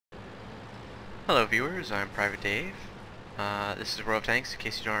Hello viewers, I'm Private Dave. This is World of Tanks, in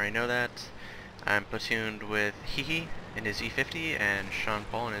case you don't already know that. I'm platooned with Hehe in his E50 and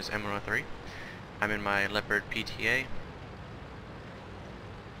Seanpaul in his M103. I'm in my Leopard PTA.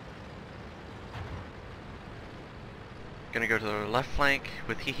 Gonna go to the left flank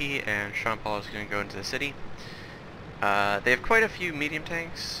with Hehe, and Seanpaul is gonna go into the city. They have quite a few medium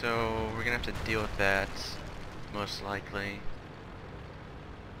tanks, so we're gonna have to deal with that, most likely.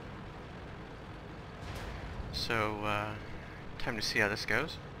 So, time to see how this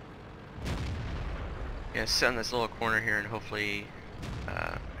goes. Yeah, sit in this little corner here and hopefully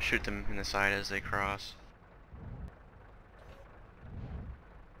shoot them in the side as they cross.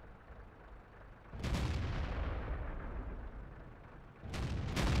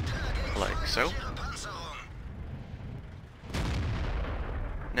 Like so.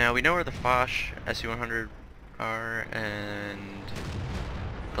 Now we know where the Foch SU-100 are, and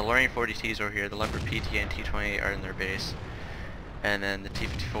the Lorraine 40Ts are here, the Leopard PTA and T-28 are in their base, and then the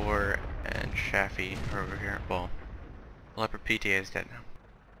T-54 and Chaffee are over here. Well, the Leopard PTA is dead now.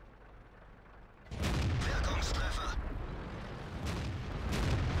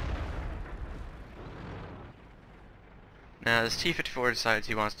 Now this T-54 decides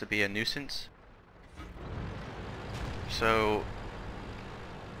he wants to be a nuisance, so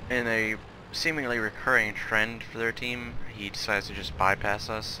in a seemingly recurring trend for their team, he decides to just bypass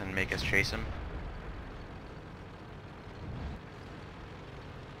us and make us chase him.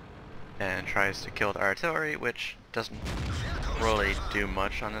 And tries to kill the artillery, which doesn't really do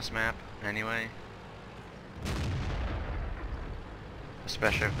much on this map anyway.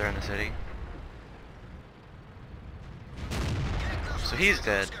 Especially if they're in the city. So he's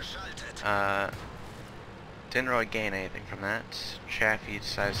dead. Didn't really gain anything from that. Chaffee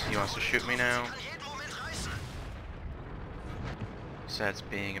decides he wants to shoot me now. So that's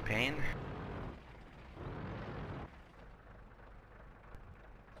being a pain.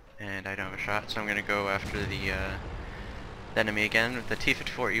 And I don't have a shot, so I'm gonna go after the enemy again. The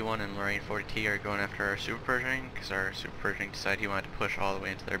T-54 E1 and Lorraine 40T are going after our Super Pershing, because our Super Pershing decided he wanted to push all the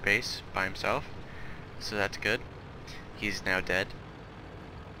way into their base by himself. So that's good. He's now dead.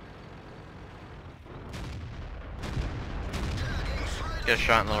 Get a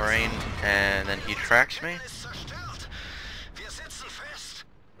shot in Lorraine, and then he tracks me.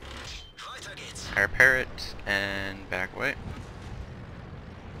 I repair it, and back away.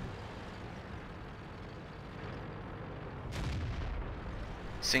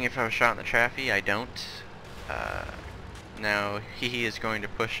 Seeing if I have a shot in the Chaffee, I don't. Now Hehe is going to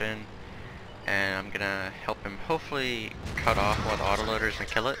push in, and I'm gonna help him hopefully cut off one of the autoloaders and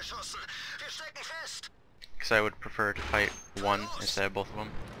kill it. Because I would prefer to fight one instead of both of them.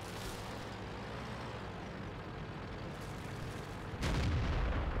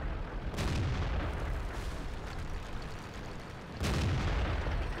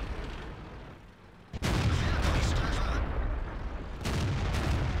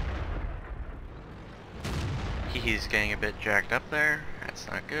 He's getting a bit jacked up there. That's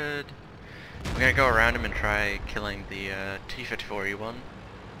not good. I'm gonna go around him and try killing the T-54 E1.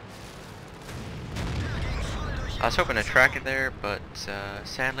 I was hoping to track it there, but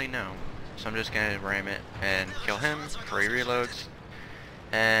sadly no. So I'm just gonna ram it and kill him. 3 reloads.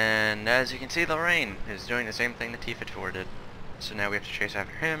 And as you can see, Lorraine is doing the same thing the T-54 did. So now we have to chase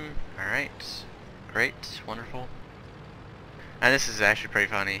after him. Alright. Great. Wonderful. And this is actually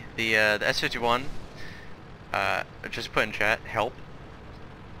pretty funny. The S-51, just put in chat, help.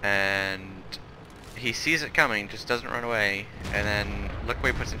 And he sees it coming, just doesn't run away. And then look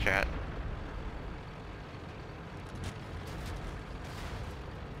what he puts in chat.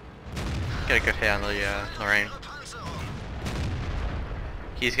 Get a good hit on the Lorraine.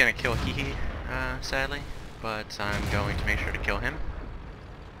 He's gonna kill Hehe, sadly, but I'm going to make sure to kill him.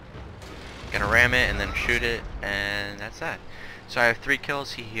 Gonna ram it and then shoot it, and that's that. So I have 3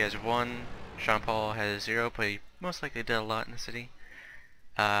 kills, Hehe has 1, Seanpaul has 0, but he most likely did a lot in the city.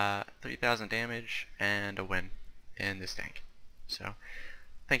 3,000 damage, and a win in this tank. So,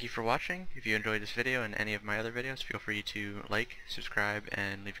 thank you for watching. If you enjoyed this video and any of my other videos, feel free to like, subscribe,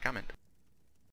 and leave a comment.